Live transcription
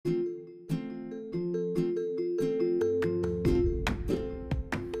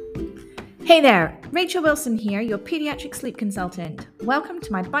Hey there, Rachel Wilson here, your pediatric sleep consultant. Welcome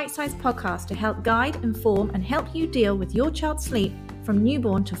to my bite-sized podcast to help guide, inform, and help you deal with your child's sleep from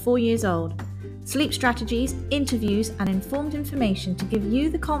newborn to 4 years old. Sleep strategies, interviews, and informed information to give you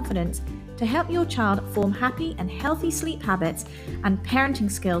the confidence to help your child form happy and healthy sleep habits and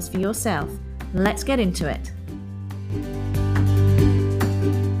parenting skills for yourself. Let's get into it.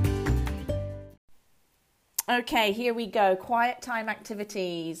 Okay, here we go. Quiet time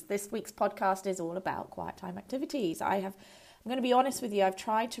activities. This week's podcast is all about quiet time activities. I'm going to be honest with you. I've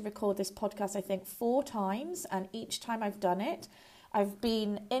tried to record this podcast, I think, 4 times, and each time I've done it, I've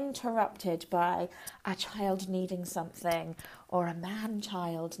been interrupted by a child needing something, or a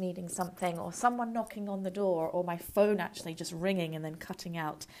man-child needing something, or someone knocking on the door, or my phone actually just ringing and then cutting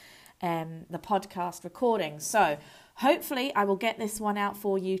out the podcast recording. So hopefully I will get this one out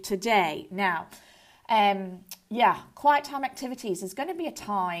for you today. Now, quiet time activities is going to be a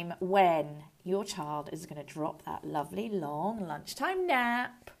time when your child is going to drop that lovely long lunchtime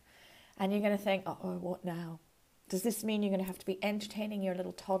nap, and you're going to think, oh, what now? Does this mean you're going to have to be entertaining your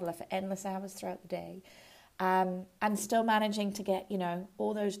little toddler for endless hours throughout the day, and still managing to get,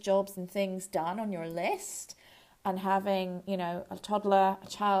 all those jobs and things done on your list, and having, a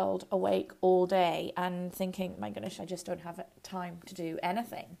child awake all day and thinking, my goodness, I just don't have time to do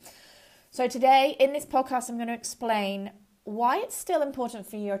anything. So today, in this podcast, I'm going to explain why it's still important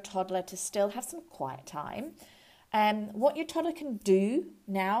for your toddler to still have some quiet time, what your toddler can do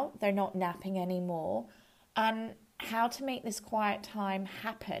now they're not napping anymore, and how to make this quiet time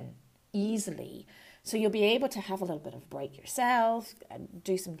happen easily. So you'll be able to have a little bit of a break yourself, and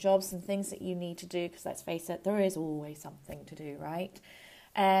do some jobs and things that you need to do, because let's face it, there is always something to do, right?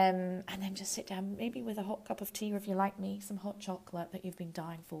 And then just sit down, maybe with a hot cup of tea, or if you like me, some hot chocolate that you've been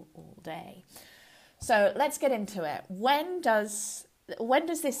dying for all day. So let's get into it. When does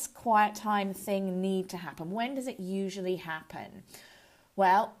this quiet time thing need to happen? When does it usually happen?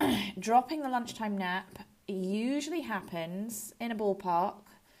 Well, dropping the lunchtime nap usually happens in a ballpark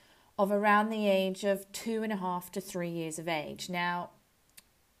of around the age of 2.5 to 3 years of age. Now,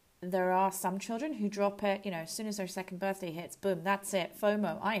 there are some children who drop it, as soon as their second birthday hits, boom, that's it,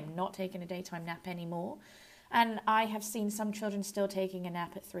 FOMO, I am not taking a daytime nap anymore. And I have seen some children still taking a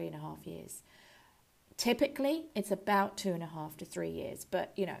nap at 3.5 years. Typically, it's about 2.5 to 3 years,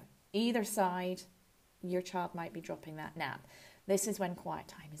 but, either side, your child might be dropping that nap. This is when quiet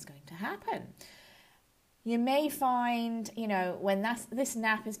time is going to happen. You may find, when this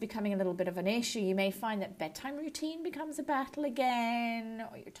nap is becoming a little bit of an issue, you may find that bedtime routine becomes a battle again,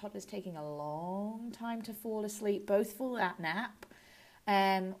 or your toddler's taking a long time to fall asleep, both for that nap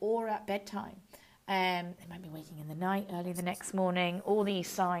or at bedtime. They might be waking in the night, early the next morning. All these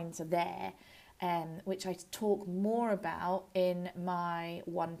signs are there, which I talk more about in my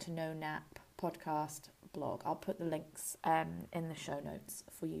Want to Know Nap podcast blog. I'll put the links in the show notes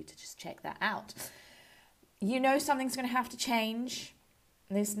for you to just check that out. Something's going to have to change.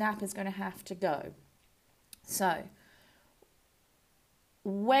 This nap is going to have to go. So,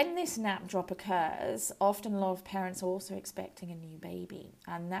 when this nap drop occurs, often a lot of parents are also expecting a new baby,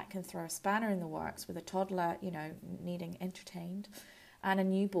 and that can throw a spanner in the works with a toddler, needing entertained, and a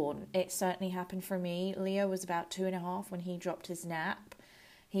newborn. It certainly happened for me. Leo was about 2.5 when he dropped his nap.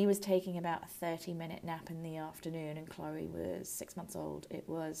 He was taking about a 30-minute nap in the afternoon, and Chloe was 6 months old. It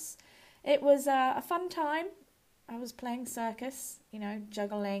was a fun time. I was playing circus,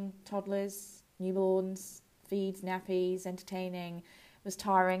 juggling toddlers, newborns, feeds, nappies, entertaining. It was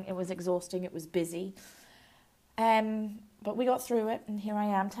tiring, it was exhausting, it was busy. But we got through it, and here I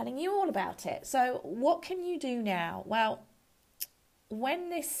am telling you all about it. So what can you do now? Well,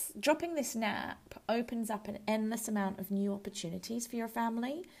 when dropping this nap opens up an endless amount of new opportunities for your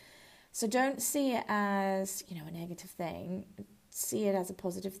family. So don't see it as, a negative thing. See it as a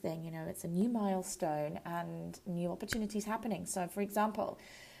positive thing. It's a new milestone and new opportunities happening. So, for example,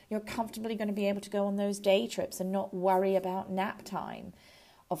 you're comfortably going to be able to go on those day trips and not worry about nap time.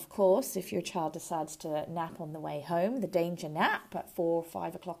 Of course, if your child decides to nap on the way home, the danger nap at 4 or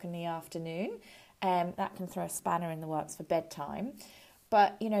 5 o'clock in the afternoon, that can throw a spanner in the works for bedtime.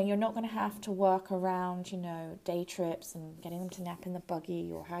 But, you're not going to have to work around, day trips and getting them to nap in the buggy,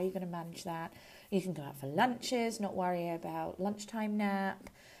 or how you're going to manage that. You can go out for lunches, not worry about lunchtime nap,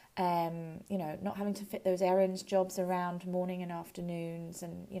 not having to fit those errands jobs around morning and afternoons,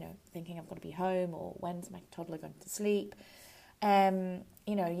 and, thinking I've got to be home, or when's my toddler going to sleep.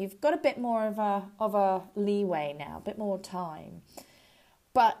 You've got a bit more of a leeway now, a bit more time.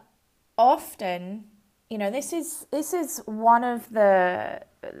 But often, this is one of the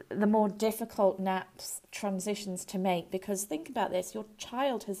more difficult naps transitions to make, because think about this, your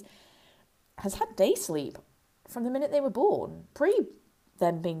child has has had day sleep from the minute they were born, pre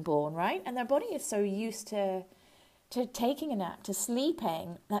them being born, right? And their body is so used to taking a nap, to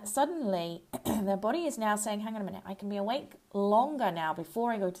sleeping, that suddenly their body is now saying, hang on a minute, I can be awake longer now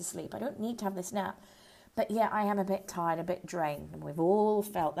before I go to sleep. I don't need to have this nap. But yeah, I am a bit tired, a bit drained. And we've all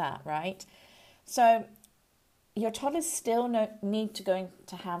felt that, right? So your toddlers still need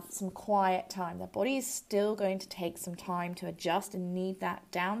to have some quiet time. Their body is still going to take some time to adjust and need that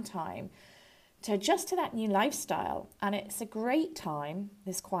downtime to adjust to that new lifestyle. And it's a great time,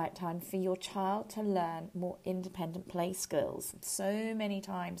 this quiet time, for your child to learn more independent play skills. So many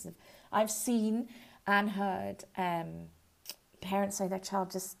times I've seen and heard parents say their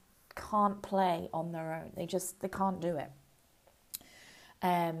child just can't play on their own. They can't do it.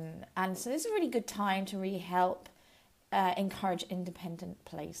 And so this is a really good time to really help encourage independent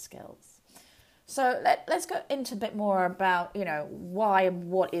play skills. So let's go into a bit more about, why and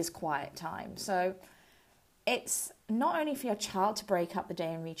what is quiet time. So it's not only for your child to break up the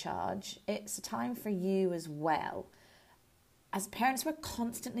day and recharge, it's a time for you as well. As parents, we're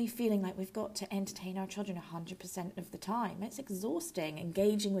constantly feeling like we've got to entertain our children 100% of the time. It's exhausting,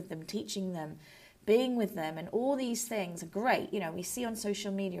 engaging with them, teaching them, being with them, and all these things are great. We see on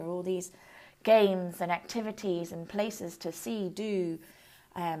social media all these games and activities and places to see, do,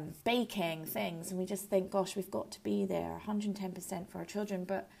 baking things, and we just think, gosh, we've got to be there 110% for our children.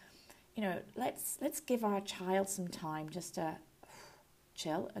 But let's give our child some time just to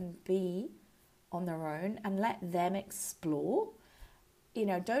chill and be on their own and let them explore.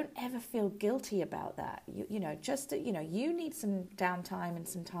 Don't ever feel guilty about that. You need some downtime and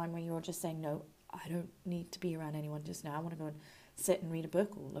some time where you're just saying, no, I don't need to be around anyone just now. I want to go and sit and read a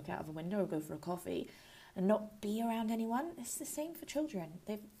book or look out of a window or go for a coffee and not be around anyone. It's the same for children.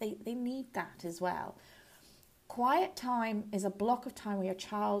 They need that as well. Quiet time is a block of time where your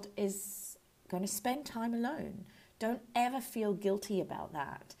child is going to spend time alone. Don't ever feel guilty about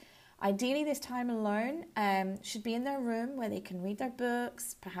that. Ideally, this time alone should be in their room where they can read their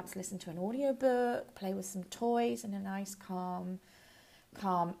books, perhaps listen to an audio book, play with some toys in a nice, calm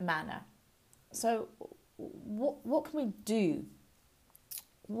manner. So what can we do?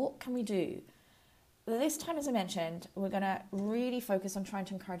 What can we do? This time, as I mentioned, we're going to really focus on trying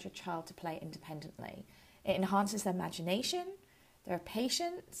to encourage your child to play independently. It enhances their imagination, their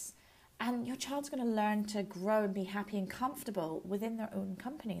patience, and your child's going to learn to grow and be happy and comfortable within their own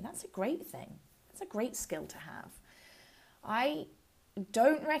company. That's a great thing. That's a great skill to have. I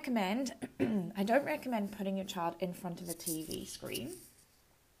don't recommend putting your child in front of a TV screen.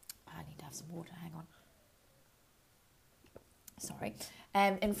 I need to have some water, hang on. Sorry.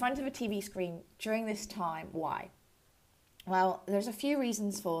 In front of a TV screen during this time. Why? Well, there's a few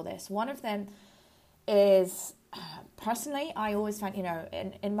reasons for this. One of them is, personally, I always find,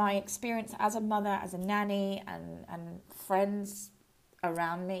 in my experience as a mother, as a nanny, and friends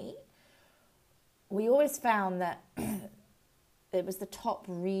around me, we always found that it was the top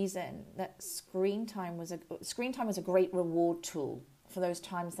reason that screen time was a great reward tool for those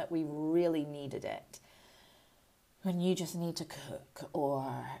times that we really needed it. When you just need to cook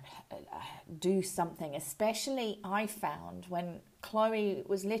or do something. Especially I found when Chloe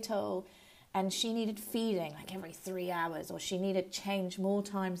was little and she needed feeding like every 3 hours, or she needed change more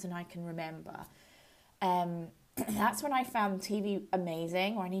times than I can remember. That's when I found TV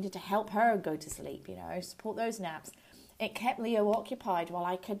amazing, or I needed to help her go to sleep, support those naps. It kept Leo occupied while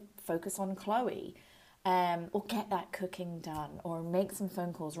I could focus on Chloe, or get that cooking done, or make some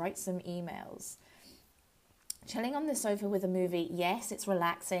phone calls, write some emails. Chilling on the sofa with a movie, yes, it's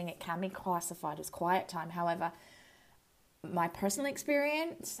relaxing. It can be classified as quiet time. However, my personal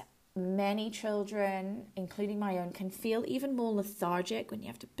experience, many children, including my own, can feel even more lethargic when you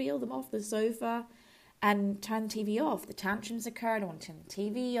have to peel them off the sofa and turn the TV off. The tantrums occur. I don't want to turn the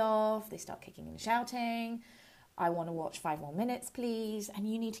TV off. They start kicking and shouting. I want to watch 5 more minutes, please. And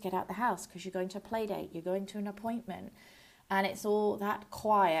you need to get out the house because you're going to a play date. You're going to an appointment. And it's all that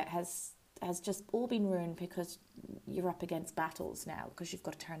quiet has just all been ruined because you're up against battles now because you've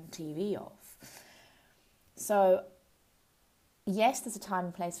got to turn the TV off. So, yes, there's a time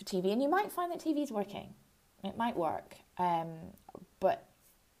and place for TV, and you might find that TV is working. It might work, but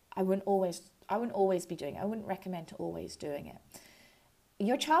I wouldn't always be doing it. I wouldn't recommend to always doing it.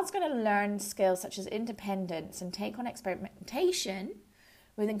 Your child's going to learn skills such as independence and take on experimentation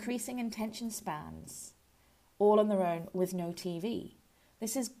with increasing attention spans, all on their own with no TV.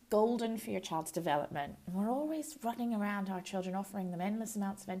 This is golden for your child's development. And we're always running around our children, offering them endless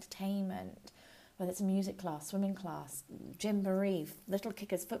amounts of entertainment, whether it's a music class, swimming class, gymboree, little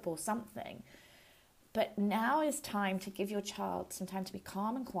kickers, football, something. But now is time to give your child some time to be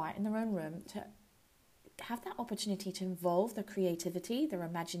calm and quiet in their own room, to have that opportunity to involve their creativity, their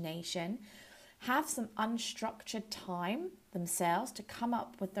imagination, have some unstructured time themselves to come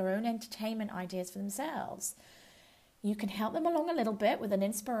up with their own entertainment ideas for themselves. You can help them along a little bit with an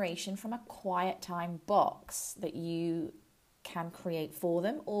inspiration from a quiet time box that you can create for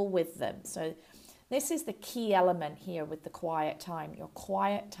them or with them. So this is the key element here with the quiet time, your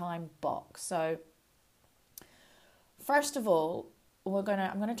quiet time box. So first of all, I'm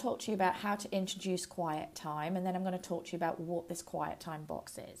going to talk to you about how to introduce quiet time, and then I'm going to talk to you about what this quiet time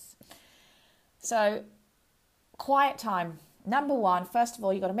box is. So quiet time, number one, first of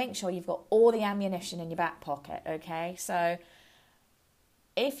all, you've got to make sure you've got all the ammunition in your back pocket, okay? So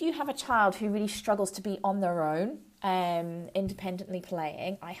if you have a child who really struggles to be on their own, independently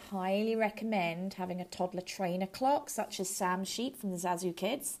playing, I highly recommend having a toddler trainer clock, such as Sam Sheep from the Zazu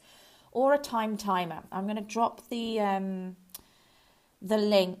Kids, or a time timer. I'm going to drop the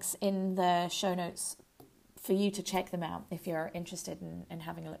links in the show notes for you to check them out if you're interested in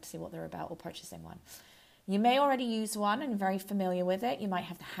having a look to see what they're about or purchasing one. You may already use one and very familiar with it. You might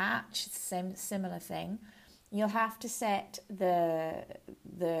have the Hatch, same similar thing. You'll have to set the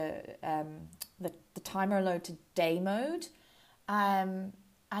timer load to day mode, and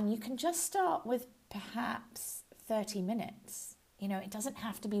you can just start with perhaps 30 minutes. You know, it doesn't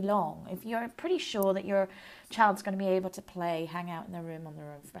have to be long. If you're pretty sure that your child's going to be able to play, hang out in their room on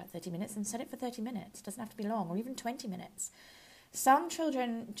their own for about 30 minutes, then set it for 30 minutes. It doesn't have to be long, or even 20 minutes. Some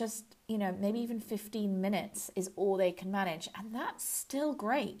children just, maybe even 15 minutes is all they can manage. And that's still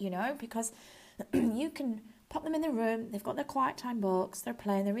great, because you can pop them in their room. They've got their quiet time box. They're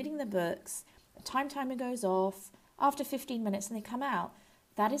playing. They're reading their books. The time timer goes off after 15 minutes and they come out.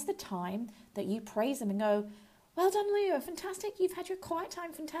 That is the time that you praise them and go, well done, Leo, fantastic. You've had your quiet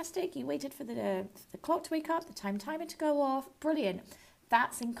time, fantastic. You waited for the clock to wake up, the time timer to go off. Brilliant.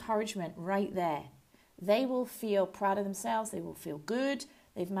 That's encouragement right there. They will feel proud of themselves. They will feel good.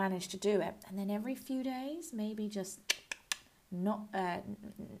 They've managed to do it. And then every few days, maybe just knock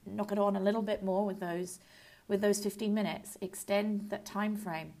it on a little bit more with those 15 minutes. Extend that time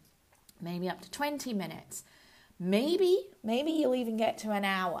frame, maybe up to 20 minutes. Maybe you'll even get to an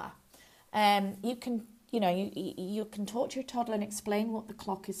hour. You can talk to your toddler and explain what the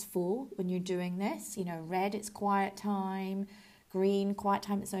clock is for when you're doing this. Red, it's quiet time. Green, quiet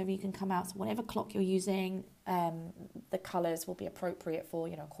time, it's over, you can come out. So whatever clock you're using, the colours will be appropriate for,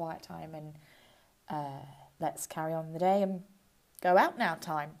 quiet time and let's carry on the day and go out now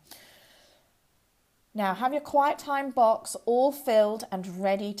time. Now, have your quiet time box all filled and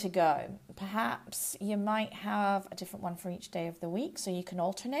ready to go. Perhaps you might have a different one for each day of the week, so you can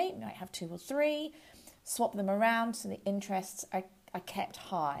alternate. You might have 2 or 3, swap them around so the interests are kept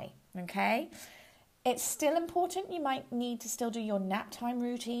high, okay? It's still important. You might need to still do your nap time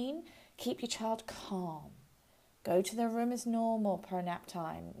routine. Keep your child calm. Go to their room as normal per nap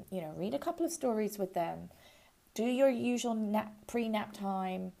time. Read a couple of stories with them. Do your usual pre-nap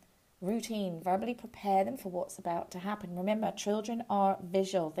time routine. Verbally prepare them for what's about to happen. Remember, children are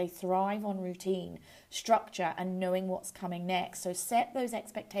visual. They thrive on routine, structure, and knowing what's coming next. So set those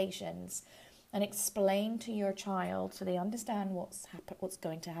expectations and explain to your child so they understand what's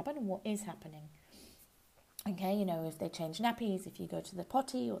going to happen and what is happening. Okay, if they change nappies, if you go to the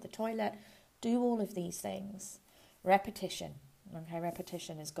potty or the toilet, do all of these things. Repetition. Okay,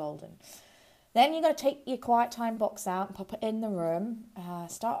 repetition is golden. Then you've got to take your quiet time box out and pop it in the room.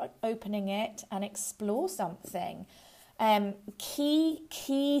 Start opening it and explore something.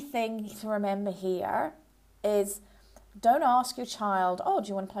 Key thing to remember here is don't ask your child, do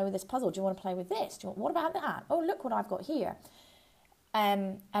you want to play with this puzzle? Do you want to play with this? What about that? Oh, look what I've got here.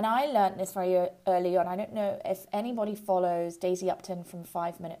 And I learned this very early on. I don't know if anybody follows Daisy Upton from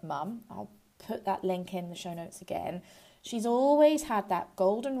 5 Minute Mum. I'll put that link in the show notes again. She's always had that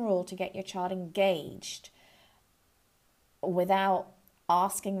golden rule to get your child engaged without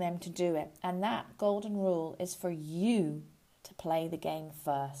asking them to do it. And that golden rule is for you to play the game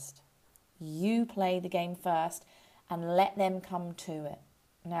first. You play the game first and let them come to it.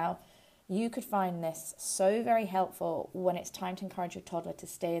 Now, you could find this so very helpful when it's time to encourage your toddler to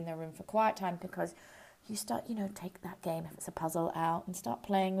stay in their room for quiet time, because you start, take that game, if it's a puzzle, out and start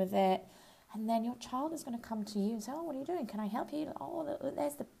playing with it. And then your child is going to come to you and say, what are you doing? Can I help you?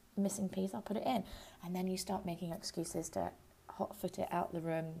 There's the missing piece. I'll put it in. And then you start making excuses to hot-foot it out the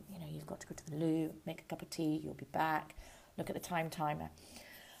room. You've got to go to the loo, make a cup of tea, you'll be back, look at the time timer.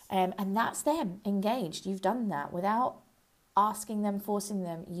 And that's them engaged. You've done that without asking them, forcing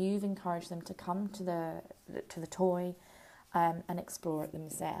them. You've encouraged them to come to the toy and explore it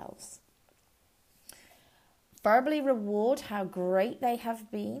themselves. Verbally reward how great they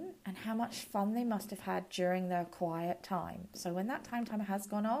have been and how much fun they must have had during their quiet time. So when that time timer has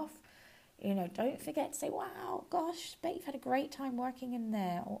gone off, don't forget to say, wow, gosh, bet you've had a great time working in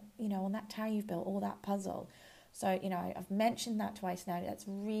there, or, on that tower you've built, or that puzzle. So, I've mentioned that twice now. That's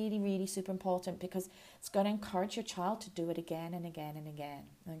really, really super important because it's going to encourage your child to do it again and again and again,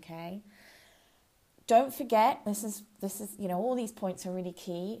 okay? Don't forget, this is all these points are really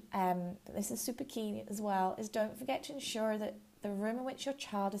key. But this is super key as well, is don't forget to ensure that the room in which your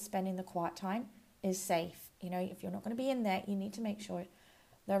child is spending the quiet time is safe. If you're not going to be in there, you need to make sure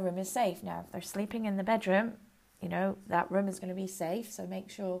their room is safe. Now, if they're sleeping in the bedroom, that room is going to be safe. So make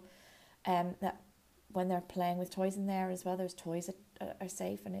sure that when they're playing with toys in there as well, those toys are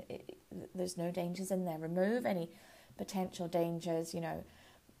safe and there's no dangers in there. Remove any potential dangers,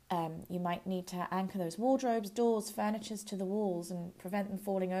 you might need to anchor those wardrobes, doors, furniture to the walls and prevent them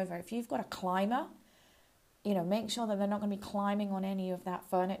falling over. If you've got a climber, make sure that they're not going to be climbing on any of that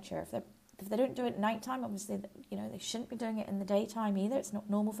furniture. If they don't do it at nighttime, obviously, they shouldn't be doing it in the daytime either. It's not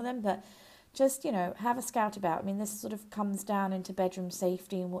normal for them, but just, have a scout about. I mean, this sort of comes down into bedroom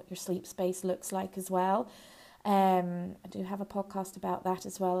safety and what your sleep space looks like as well. I do have a podcast about that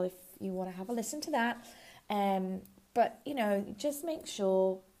as well if you want to have a listen to that. But, just make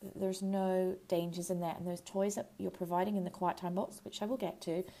sure that there's no dangers in there. And those toys that you're providing in the quiet time box, which I will get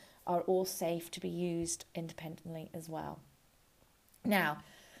to, are all safe to be used independently as well. Now,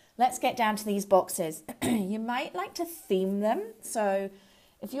 let's get down to these boxes. You might like to theme them. So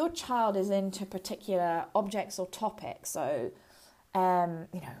if your child is into particular objects or topics, so,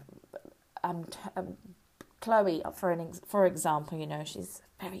 Chloe, for example, she's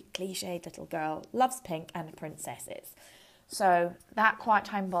a very cliched little girl, loves pink and princesses. So that quiet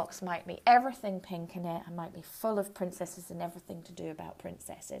time box might be everything pink in it and might be full of princesses and everything to do about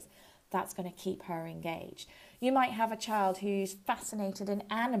princesses. That's going to keep her engaged. You might have a child who's fascinated in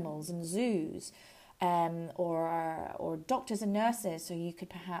animals and zoos, or doctors and nurses. So you could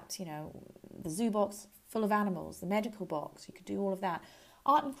perhaps, the zoo box full of animals, the medical box, you could do all of that.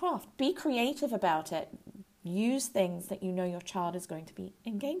 Art and craft, be creative about it. Use things that your child is going to be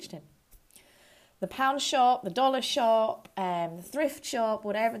engaged in. The pound shop, the dollar shop, the thrift shop,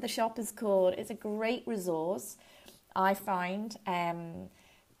 whatever the shop is called, it's a great resource, I find,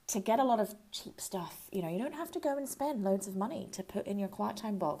 to get a lot of cheap stuff. You don't have to go and spend loads of money to put in your quiet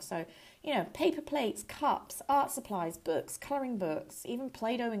time box. So, paper plates, cups, art supplies, books, colouring books, even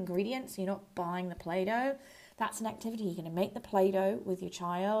Play-Doh ingredients. You're not buying the Play-Doh. That's an activity. You're going to make the Play-Doh with your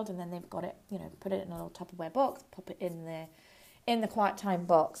child and then they've got it, put it in a little Tupperware box, pop it in the quiet time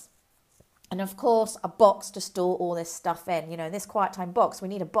box. And of course, a box to store all this stuff in. This quiet time box, we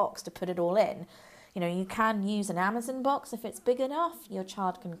need a box to put it all in. You can use an Amazon box if it's big enough. Your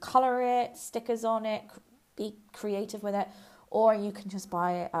child can colour it, stickers on it, be creative with it. Or you can just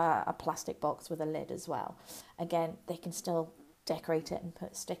buy a plastic box with a lid as well. Again, they can still decorate it and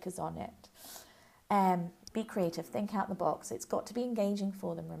put stickers on it. Be creative, think out the box. It's got to be engaging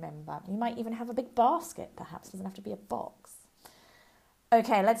for them, remember. You might even have a big basket, perhaps. It doesn't have to be a box.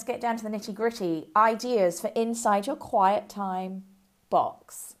 Okay, let's get down to the nitty-gritty. Ideas for inside your quiet time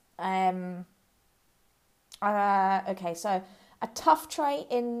box. Okay, so a tuff tray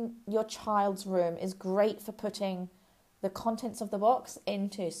in your child's room is great for putting the contents of the box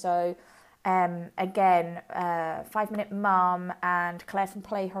into. So, again, 5 Minute Mum and Claire from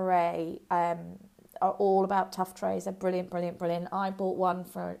Play Hooray are all about tuff trays. They're brilliant, brilliant, brilliant. I bought one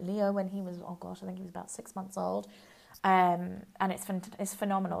for Leo when he was, I think he was about 6 months old. And it's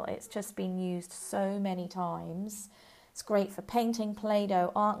phenomenal. It's just been used so many times. It's great for painting,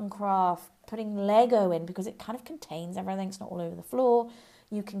 Play-Doh, art and craft, putting Lego in because it kind of contains everything. It's not all over the floor.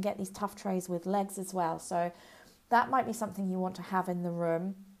 You can get these tuff trays with legs as well. So that might be something you want to have in the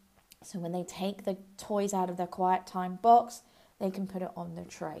room. So when they take the toys out of their quiet time box, they can put it on their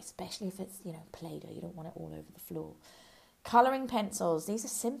tray, especially if it's, Play-Doh. You don't want it all over the floor. Colouring pencils. These are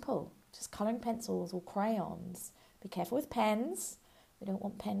simple. Just colouring pencils or crayons. Be careful with pens. We don't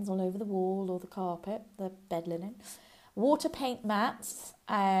want pens all over the wall or the carpet, the bed linen. Water paint mats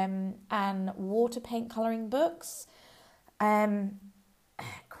and water paint colouring books. Crayola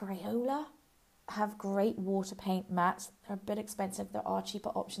have great water paint mats. They're a bit expensive. There are cheaper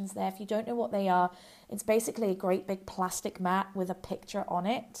options there. If you don't know what they are, it's basically a great big plastic mat with a picture on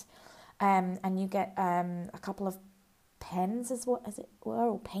it. And you get a couple of pens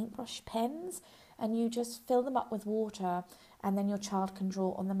or paintbrush pens. And you just fill them up with water and then your child can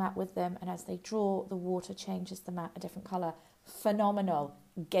draw on the mat with them. And as they draw, the water changes the mat a different colour. Phenomenal.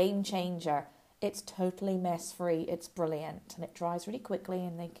 Game changer. It's totally mess-free. It's brilliant. And it dries really quickly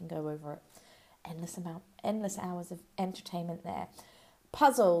and they can go over it endless hours of entertainment there.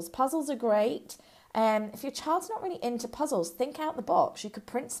 Puzzles are great. If your child's not really into puzzles, think out the box. You could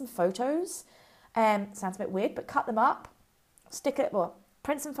print some photos. Sounds a bit weird, but cut them up,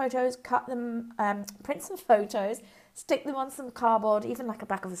 print some photos, print some photos, stick them on some cardboard, even like a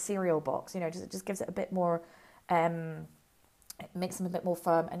back of a cereal box. It just gives it a bit more. It makes them a bit more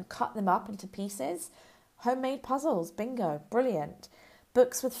firm, and cut them up into pieces. Homemade puzzles, bingo, brilliant.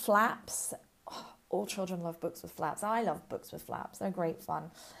 Books with flaps. All children love books with flaps. I love books with flaps. They're great fun.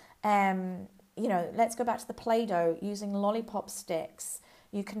 Let's go back to the Play-Doh, using lollipop sticks.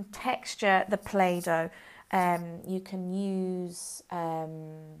 You can texture the Play-Doh. You can use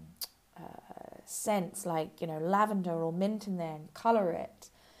scents like, lavender or mint in there and colour it.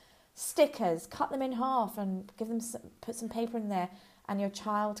 Stickers, cut them in half and put some paper in there, and your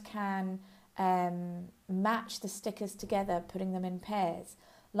child can match the stickers together, putting them in pairs.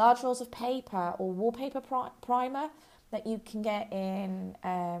 Large rolls of paper or wallpaper primer that you can get in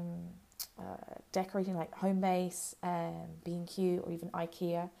decorating like Homebase, B&Q, or even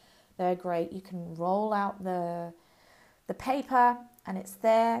IKEA. They're great. You can roll out the paper and it's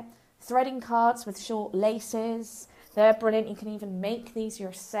there. Threading cards with short laces. They're brilliant. You can even make these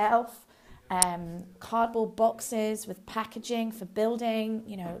yourself. Cardboard boxes with packaging for building.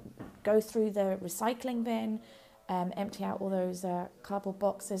 Go through the recycling bin, empty out all those cardboard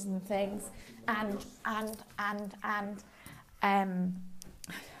boxes and things, and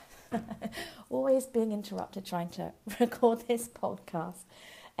always being interrupted trying to record this podcast.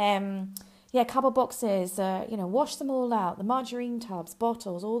 Cardboard boxes, wash them all out, the margarine tubs,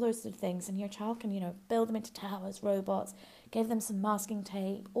 bottles, all those sort of things, and your child can, build them into towers, robots, give them some masking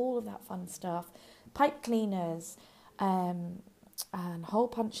tape, all of that fun stuff. Pipe cleaners, and hole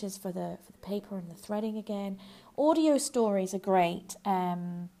punches for the paper and the threading again. Audio stories are great.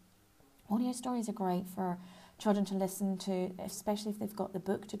 Audio stories are great for children to listen to, especially if they've got the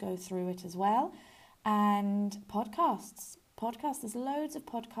book to go through it as well. And podcasts, there's loads of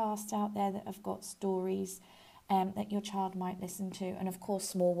podcasts out there that have got stories that your child might listen to. And of course,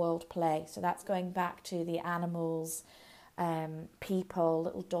 Small World Play. So that's going back to the animals, people,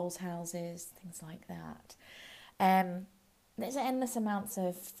 little dolls' houses, things like that. There's endless amounts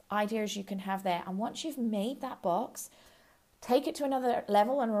of ideas you can have there. And once you've made that box, take it to another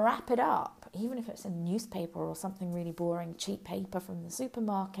level and wrap it up. Even if it's a newspaper or something really boring, cheap paper from the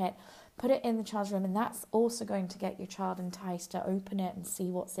supermarket, put it in the child's room, and that's also going to get your child enticed to open it and see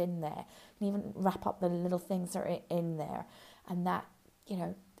what's in there. And even wrap up the little things that are in there. And that,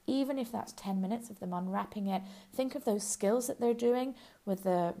 even if that's 10 minutes of them unwrapping it, think of those skills that they're doing with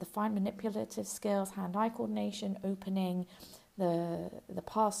the fine manipulative skills, hand-eye coordination, opening the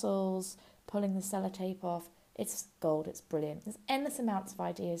parcels, pulling the sellotape off. It's gold, it's brilliant. There's endless amounts of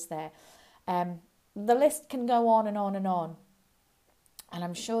ideas there. The list can go on and on and on. And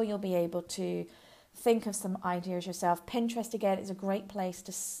I'm sure you'll be able to think of some ideas yourself. Pinterest, again, is a great place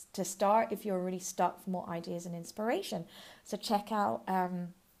to start if you're really stuck for more ideas and inspiration. So check out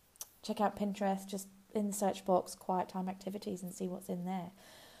Pinterest, just in the search box, quiet time activities, and see what's in there.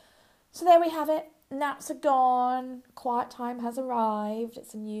 So there we have it. Naps are gone. Quiet time has arrived.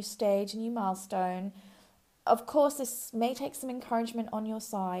 It's a new stage, a new milestone. Of course, this may take some encouragement on your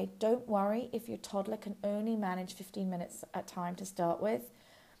side. Don't worry if your toddler can only manage 15 minutes at a time to start with.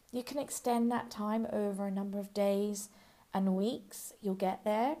 You can extend that time over a number of days and weeks. You'll get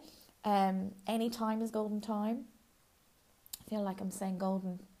there. Any time is golden time. I feel like I'm saying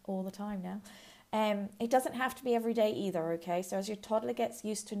golden all the time now. It doesn't have to be every day either, okay? So as your toddler gets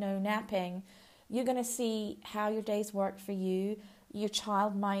used to no napping, you're going to see how your days work for you. Your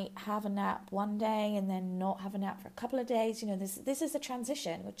child might have a nap one day and then not have a nap for a couple of days. This is a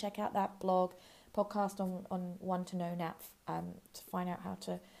transition. We'll check out that podcast on One to No Nap to find out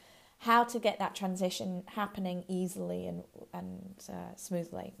how to get that transition happening easily and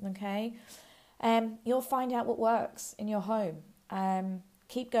smoothly. Okay, you'll find out what works in your home.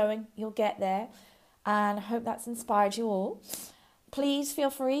 Keep going. You'll get there, and I hope that's inspired you all. Please feel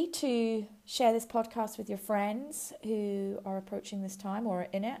free to share this podcast with your friends who are approaching this time or are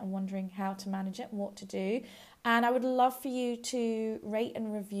in it and wondering how to manage it and what to do. And I would love for you to rate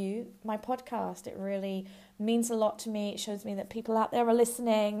and review my podcast. It really means a lot to me. It shows me that people out there are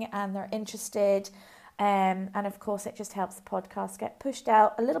listening and they're interested. And of course, it just helps the podcast get pushed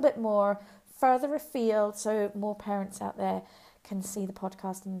out a little bit more further afield so more parents out there can see the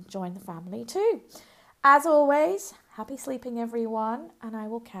podcast and join the family too. As always, happy sleeping, everyone, and I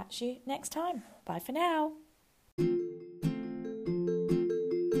will catch you next time. Bye for now.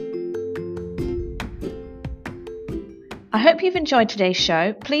 I hope you've enjoyed today's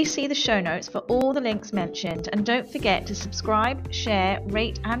show. Please see the show notes for all the links mentioned, and don't forget to subscribe, share,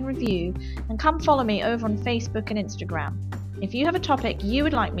 rate and review, and come follow me over on Facebook and Instagram. If you have a topic you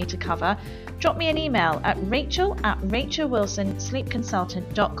would like me to cover, drop me an email at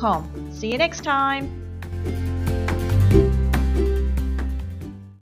rachel@rachelwilsonsleepconsultant.com. See you next time!